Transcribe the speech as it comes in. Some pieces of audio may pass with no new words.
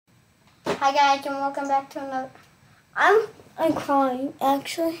Hi guys, and welcome back to another. I'm crying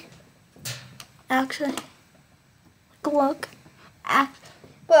actually. Look.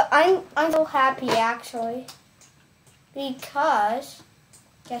 But I'm so happy actually because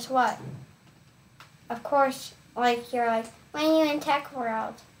guess what? Of course, like you're like, when are you in Tech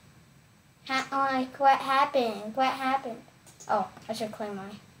World? Like what happened? What happened? Oh, I should clean my.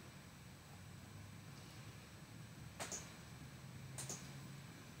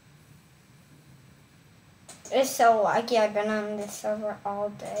 It's so lucky I've been on this server all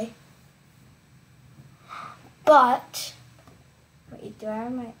day. But, wait, do I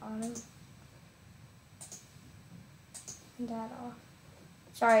have my auto? That off.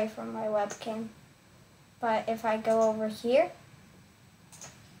 Sorry for my webcam. But if I go over here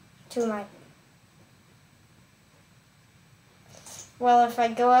to my, well, if I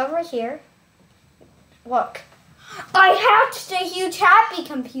go over here, look, I hatched a huge happy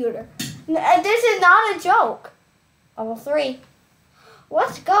computer. This is not a joke. Level 3.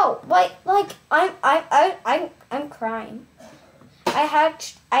 Let's go. Like I'm crying. I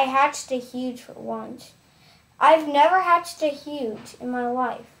hatched a huge once. I've never hatched a huge in my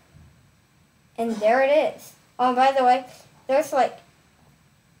life. And there it is. Oh, by the way, there's like,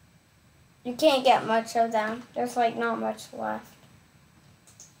 you can't get much of them. There's like not much left.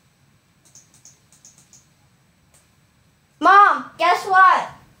 Mom, guess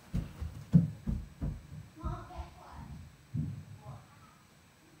what?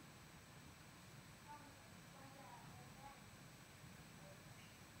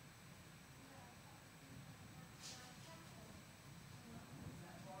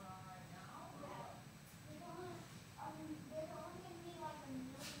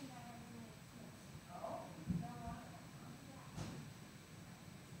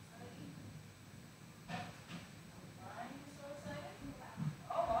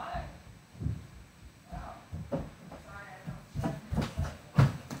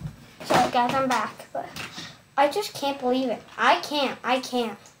 Sorry guys, I'm back, but I just can't believe it. I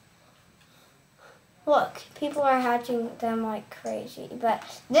can't. Look, people are hatching them like crazy, but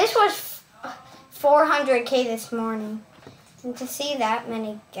this was 400K this morning. And to see that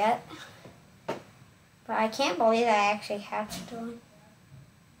many get, but I can't believe that I actually hatched one.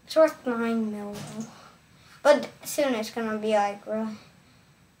 It's worth 9 million. But soon it's gonna be like really.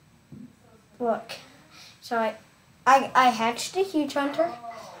 Look, so I hatched a huge hunter.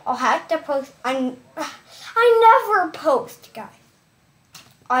 I'll have to post. I never post, guys.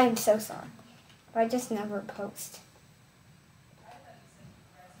 I'm so sorry, but I just never post.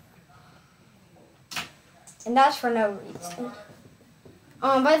 And that's for no reason.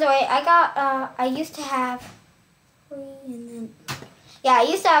 By the way, I used to have 3 and then, yeah, I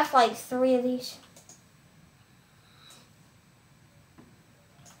used to have like 3 of these.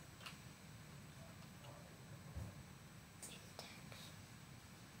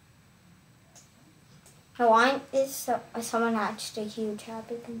 The line is someone hatched a huge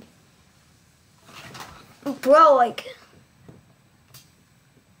happy computer. Bro, like,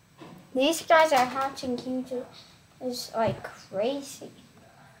 these guys are hatching huge. It's like crazy.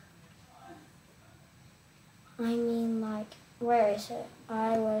 I mean, like, where is it?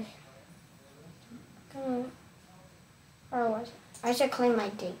 Where was it? I should clean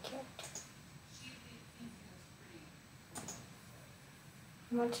my daycare.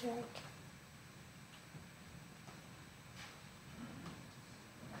 How much like?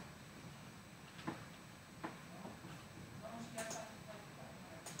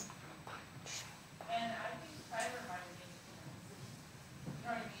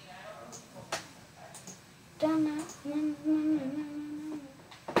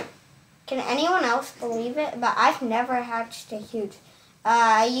 Can anyone else believe it? But I've never hatched a huge.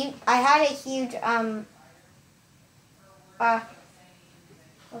 I had a huge I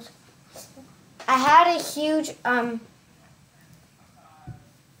had a huge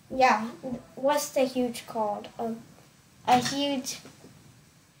yeah. What's the huge called? A huge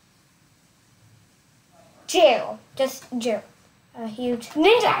jail. Just jail. A huge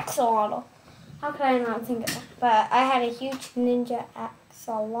ninja axolotl. How could I not think of it? But I had a huge ninja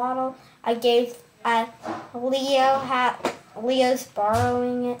axolotl. I gave Leo's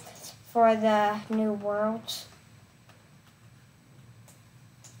borrowing it for the new worlds.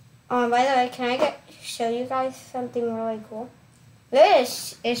 By the way, can I show you guys something really cool?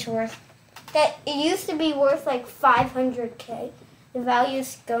 This is worth, it used to be worth like 500K. The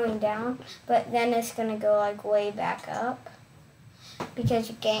value's going down, but then it's gonna go like way back up. Because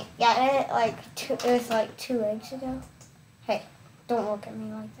you can't get it like it was like 2 weeks ago. Hey, don't look at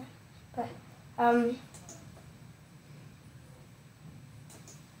me like that. But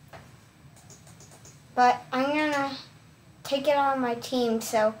But I'm gonna take it on my team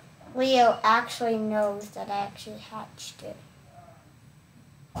so Leo actually knows that I actually hatched it.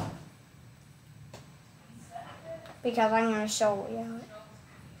 Because I'm gonna show Leo it.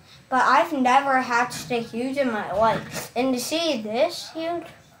 But I've never hatched a huge in my life. And to see this huge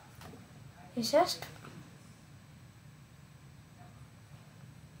is just...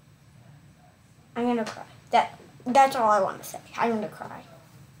 I'm gonna cry. That's all I want to say. I'm gonna cry.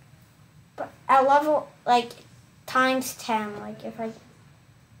 But at level, like, times 10, like, if I...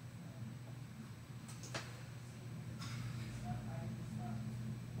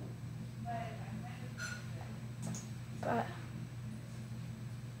 But...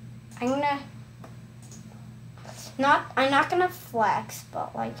 I'm not gonna flex,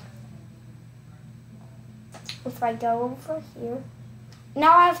 but like, if I go over here,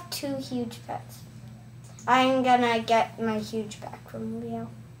 now I have 2 huge pets. I'm gonna get my huge back from Leo,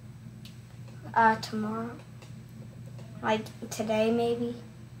 tomorrow, like today maybe.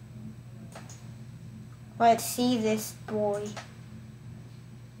 Let's see this boy.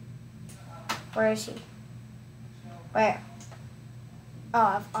 Where is he? Where? Oh,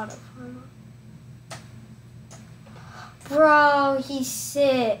 I've auto farm. Bro, he's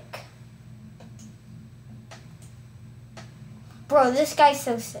sick. Bro, this guy's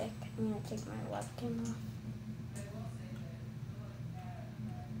so sick. I'm gonna take my webcam off.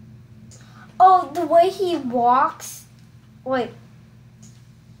 Oh, the way he walks. Wait.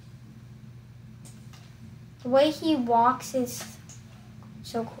 The way he walks is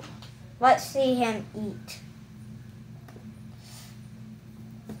so cool. Let's see him eat.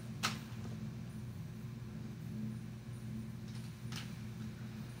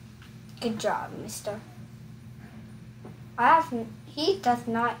 Good job, mister. He does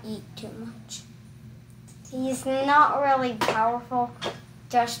not eat too much. He's not really powerful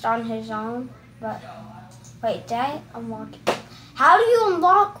just on his own, but wait, did I unlock it? How do you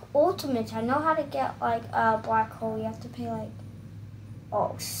unlock ultimates? I know how to get like a black hole. You have to pay like,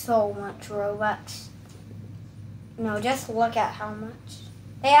 oh, so much Robux. No, just look at how much.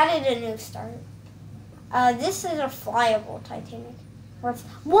 They added a new start. This is a flyable Titanic. Worth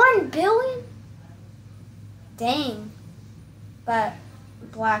 1 billion? Dang. But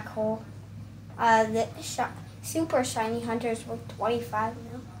black hole. The super shiny hunter is worth 25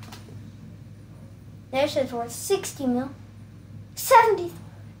 mil. This is worth 60 mil. 70.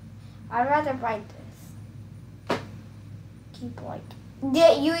 I'd rather buy this. Keep like,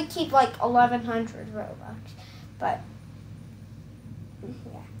 yeah, you would keep like 1,100 Robux. But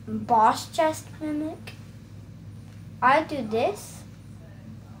yeah. Boss chest mimic. I'd do this.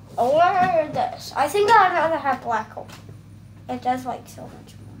 Or this. I think I'd rather have black hole. It does like so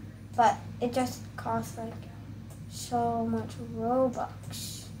much more. But it just costs like so much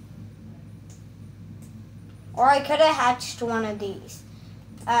Robux. Or I could have hatched one of these.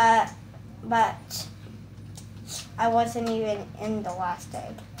 But I wasn't even in the last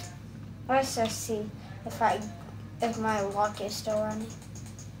egg. Let's just see if my luck is still running.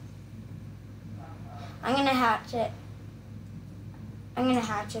 I'm gonna hatch it. I'm gonna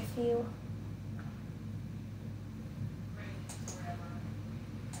hatch a few.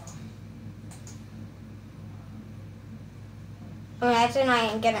 Imagine I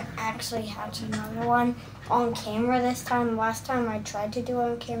am gonna actually hatch another one on camera this time. Last time I tried to do it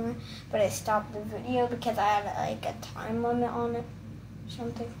on camera, but it stopped the video because I had like a time limit on it or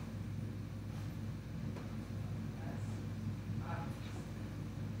something.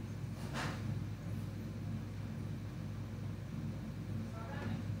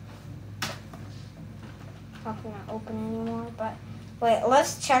 Not gonna open anymore, but wait,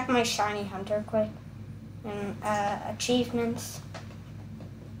 let's check my shiny hunter quick. And achievements.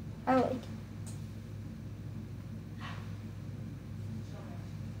 Oh,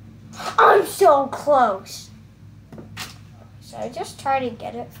 I'm so close. So I just try to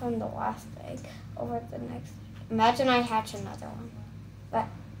get it from the last egg over the next. Imagine I hatch another one. But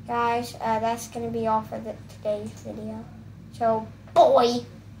guys, that's gonna be all for today's video. So boy,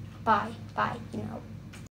 bye, you know.